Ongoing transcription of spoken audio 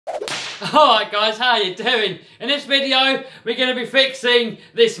Alright guys, how you doing? In this video, we're going to be fixing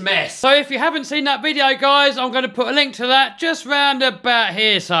this mess. So if you haven't seen that video guys, I'm going to put a link to that just round about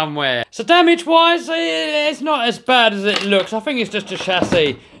here somewhere. So damage wise, it's not as bad as it looks. I think it's just a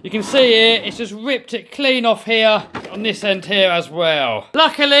chassis. You can see here, it's just ripped it clean off here, on this end here as well.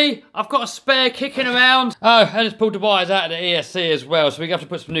 Luckily, I've got a spare kicking around. Oh, and it's pulled the wires out of the ESC as well, so we have to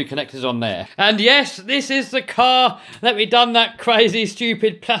put some new connectors on there. And yes, this is the car that we done that crazy,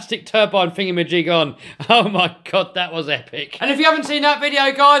 stupid plastic turbine thingamajig on. Oh my god, that was epic. And if you haven't seen that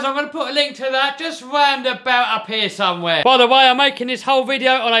video, guys, I'm going to put a link to that just round about up here somewhere. By the way, I'm making this whole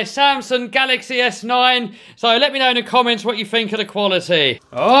video on a Samsung Galaxy S9, so let me know in the comments what you think of the quality.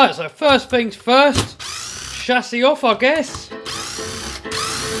 Alright, so first things first, chassis off, I guess.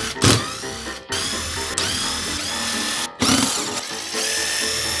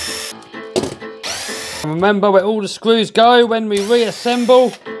 And remember where all the screws go when we reassemble.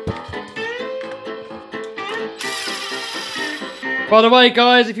 By the way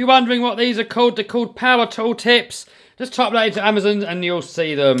guys, if you're wondering what these are called, they're called power tool tips. Just type that into Amazon and you'll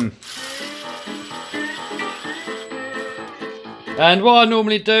see them. And what I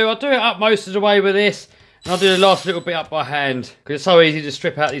normally do, I do it up most of the way with this, and I'll do the last little bit up by hand, because it's so easy to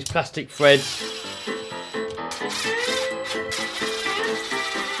strip out these plastic threads.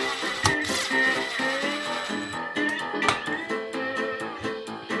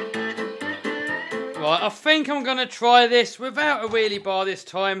 Right, I think I'm going to try this without a wheelie bar this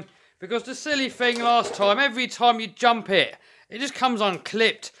time, because the silly thing last time, every time you jump it, it just comes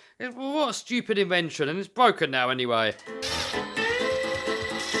unclipped. What a stupid invention, and it's broken now anyway.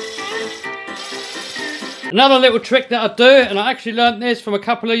 Another little trick that I do, and I actually learnt this from a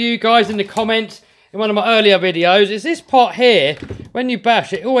couple of you guys in the comments in one of my earlier videos, is this part here, when you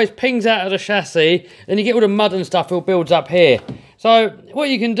bash it, always pings out of the chassis, and you get all the mud and stuff all builds up here. So what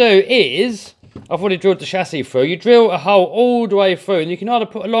you can do is, I've already drilled the chassis through, you drill a hole all the way through, and you can either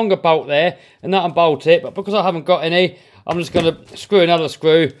put a longer bolt there and that unbolt it, but because I haven't got any, I'm just going to screw another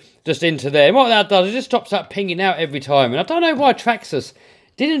screw just into there. And what that does is it just stops that pinging out every time. And I don't know why Traxxas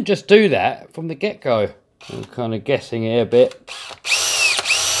didn't just do that from the get-go. I'm kind of guessing here a bit.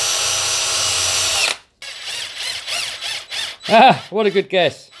 Ah, what a good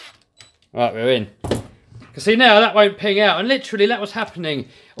guess. Right, we're in. Because see now, that won't ping out. And literally, that was happening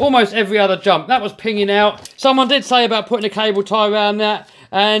almost every other jump. That was pinging out. Someone did say about putting a cable tie around that.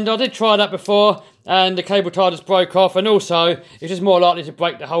 And I did try that before. And the cable tie just broke off. And also, it's just more likely to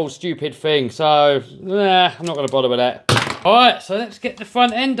break the whole stupid thing. So, nah, I'm not going to bother with that. Alright, so let's get the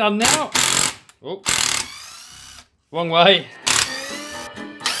front end done now. Oh. Wrong way.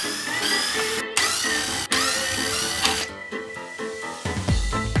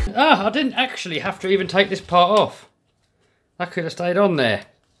 Ah, I didn't actually have to even take this part off. That could have stayed on there.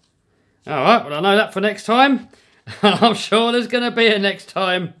 Alright, well I know that for next time. I'm sure there's going to be a next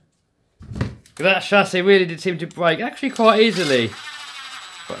time. That chassis really did seem to break, actually quite easily.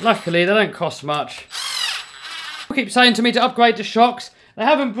 But luckily they don't cost much. People keep saying to me to upgrade the shocks. They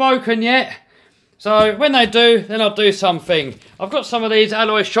haven't broken yet. So when they do, then I'll do something. I've got some of these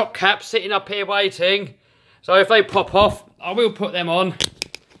alloy shock caps sitting up here waiting. So if they pop off, I will put them on.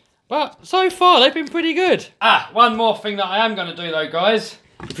 But so far, they've been pretty good. Ah, one more thing that I am going to do though, guys.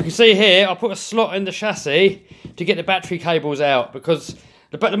 If you can see here, I'll put a slot in the chassis to get the battery cables out. Because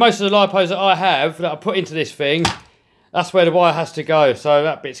most of the lipos that I have, that I put into this thing, that's where the wire has to go. So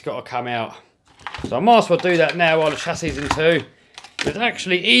that bit's got to come out. So I might as well do that now while the chassis is in too. It's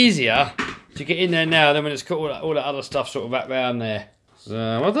actually easier to get in there now than when it's got all that other stuff sort of wrapped around there.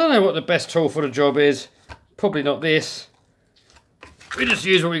 So I don't know what the best tool for the job is. Probably not this. We just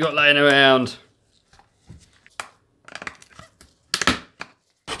use what we got laying around.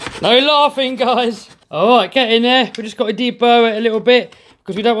 No laughing, guys. Alright, get in there. We just got to deburr it a little bit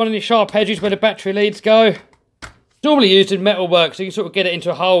because we don't want any sharp edges where the battery leads go. It's normally used in metalwork, so you can sort of get it into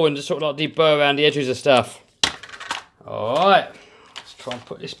a hole and just sort of like deburr around the edges of stuff. Alright. Try and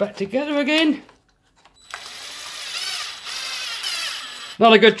put this back together again.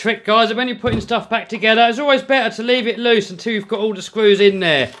 Not a good trick, guys. When you're putting stuff back together, it's always better to leave it loose until you've got all the screws in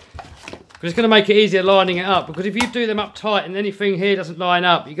there. Because it's going to make it easier lining it up. Because if you do them up tight and anything here doesn't line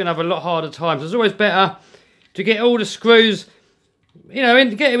up, you're going to have a lot harder time. So it's always better to get all the screws, you know,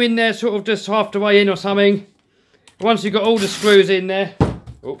 get them in there sort of just half the way in or something. Once you've got all the screws in there,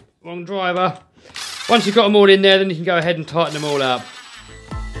 oh, wrong driver. Once you've got them all in there, then you can go ahead and tighten them all up.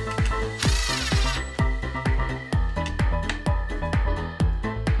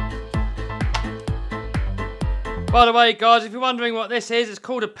 By the way, guys, if you're wondering what this is, it's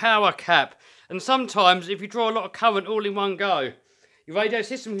called a power cap. And sometimes, if you draw a lot of current all in one go, your radio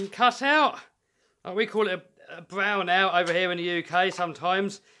system can cut out. We call it a brownout over here in the UK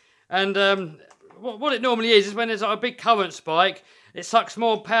sometimes. And what it normally is when there's like a big current spike, it sucks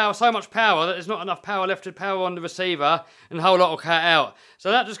more power, so much power that there's not enough power left to power on the receiver, and the whole lot will cut out.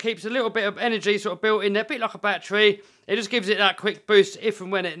 So that just keeps a little bit of energy sort of built in there, a bit like a battery. It just gives it that quick boost if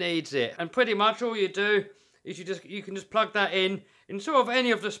and when it needs it. And pretty much all you do is you can just plug that in sort of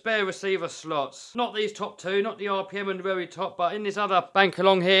any of the spare receiver slots. Not these top two, not the RPM and the very top, but in this other bank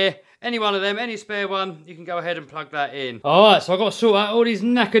along here, any one of them, any spare one, you can go ahead and plug that in. Alright, so I've got to sort out all these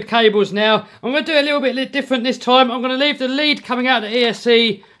knackered cables now. I'm going to do it a little bit different this time. I'm going to leave the lead coming out of the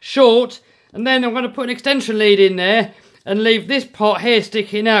ESC short, and then I'm going to put an extension lead in there and leave this part here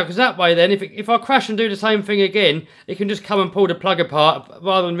sticking out, because that way then, if I crash and do the same thing again, it can just come and pull the plug apart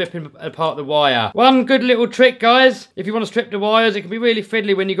rather than ripping apart the wire. One good little trick, guys, if you want to strip the wires, it can be really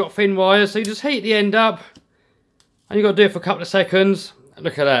fiddly when you've got thin wires, so you just heat the end up, and you've got to do it for a couple of seconds.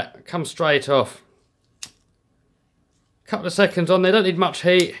 Look at that, it comes straight off. Couple of seconds on there, don't need much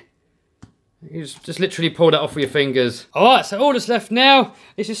heat. You just literally pull that off with your fingers. Alright, so all that's left now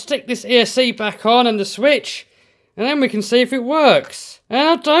is to stick this ESC back on and the switch, and then we can see if it works. And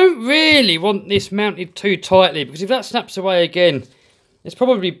I don't really want this mounted too tightly, because if that snaps away again, it's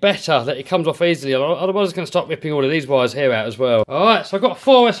probably better that it comes off easily, otherwise it's going to start ripping all of these wires here out as well. Alright, so I've got a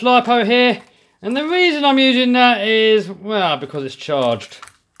 4S LiPo here, and the reason I'm using that is, well, because it's charged.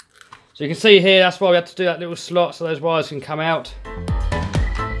 So you can see here, that's why we had to do that little slot so those wires can come out.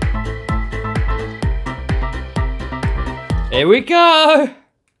 Here we go!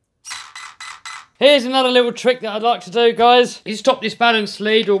 Here's another little trick that I'd like to do, guys. You stop this balance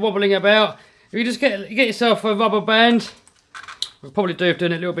lead or wobbling about. If you just get yourself a rubber band, we'll probably do if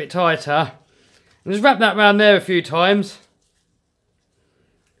doing it a little bit tighter, and just wrap that around there a few times.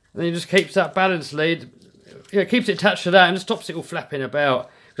 And then it just keeps that balance lead, yeah, keeps it attached to that and just stops it all flapping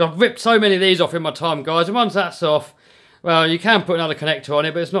about. Because I've ripped so many of these off in my time, guys, and once that's off, well, you can put another connector on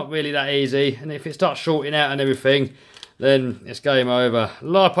it, but it's not really that easy. And if it starts shorting out and everything, then it's game over.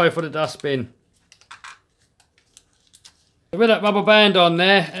 LiPo for the dustbin. With that rubber band on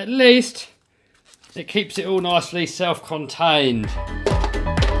there, at least it keeps it all nicely self-contained.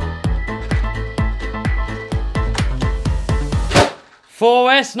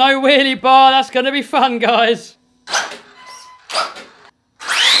 4S, no wheelie bar, that's going to be fun, guys.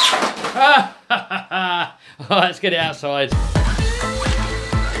 Alright, let's get it outside.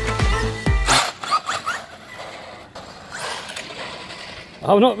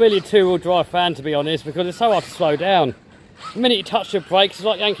 I'm not really a two-wheel drive fan, to be honest, because it's so hard to slow down. The minute you touch the brakes, it's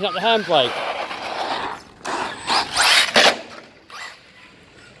like yanking up the handbrake.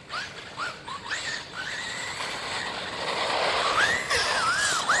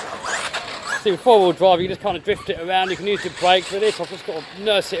 See, with four-wheel drive, you just kind of drift it around, you can use the brakes. With this, I've just got to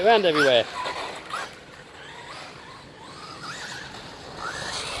nurse it around everywhere.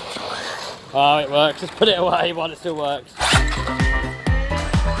 Oh, it works. Just put it away while it still works.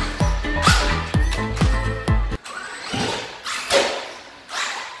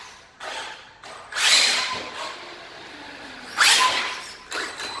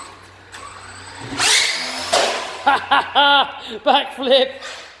 Backflip!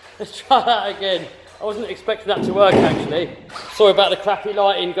 Let's try that again. I wasn't expecting that to work, actually. Sorry about the crappy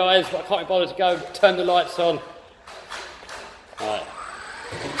lighting, guys, but I can't be bothered to go turn the lights on. Right.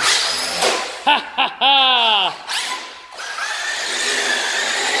 Ha ha ha!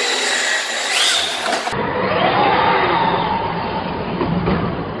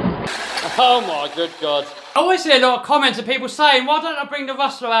 Oh my good God. I always see a lot of comments of people saying, why don't I bring the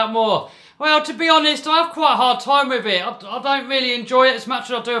Rustler out more? Well, to be honest, I have quite a hard time with it. I don't really enjoy it as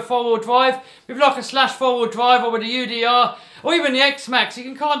much as I do a four-wheel drive. With like a slash four-wheel drive or with a UDR, or even the X-Max, you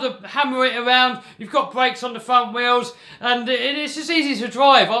can kind of hammer it around. You've got brakes on the front wheels, and it's just easy to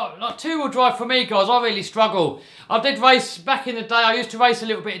drive. Like two-wheel drive for me, guys, I really struggle. I did race back in the day. I used to race a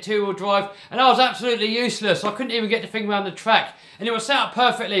little bit of two-wheel drive, and I was absolutely useless. I couldn't even get the thing around the track. And it was set up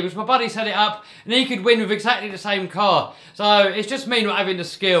perfectly because my buddy set it up and he could win with exactly the same car. So it's just me not having the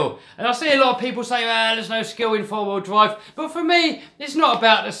skill. And I see a lot of people say, well, there's no skill in four-wheel drive. But for me, it's not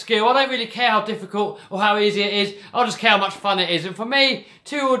about the skill. I don't really care how difficult or how easy it is. I just care how much fun it is. And for me,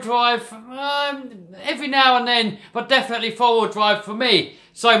 two-wheel drive, every now and then, but definitely four-wheel drive for me,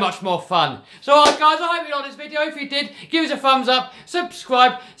 so much more fun. So alright guys, I hope you liked this video. If you did, give us a thumbs up,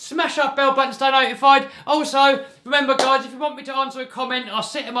 subscribe, smash that bell button to stay notified. Also, remember guys, if you want me to answer a comment, I'll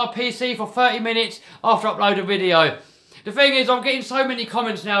sit at my PC for 30 minutes after I upload a video. The thing is, I'm getting so many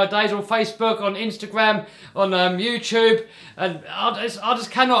comments nowadays on Facebook, on Instagram, on YouTube, and I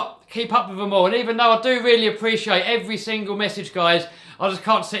just cannot keep up with them all. And even though I do really appreciate every single message, guys, I just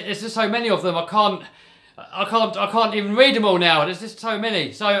can't sit. There's just so many of them. I can't even read them all now. There's just so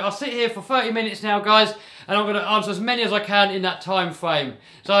many. So I'll sit here for 30 minutes now, guys, and I'm going to answer as many as I can in that time frame.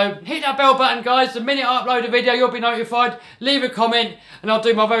 So hit that bell button, guys. The minute I upload a video, you'll be notified. Leave a comment, and I'll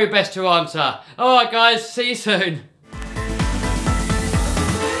do my very best to answer. All right, guys. See you soon.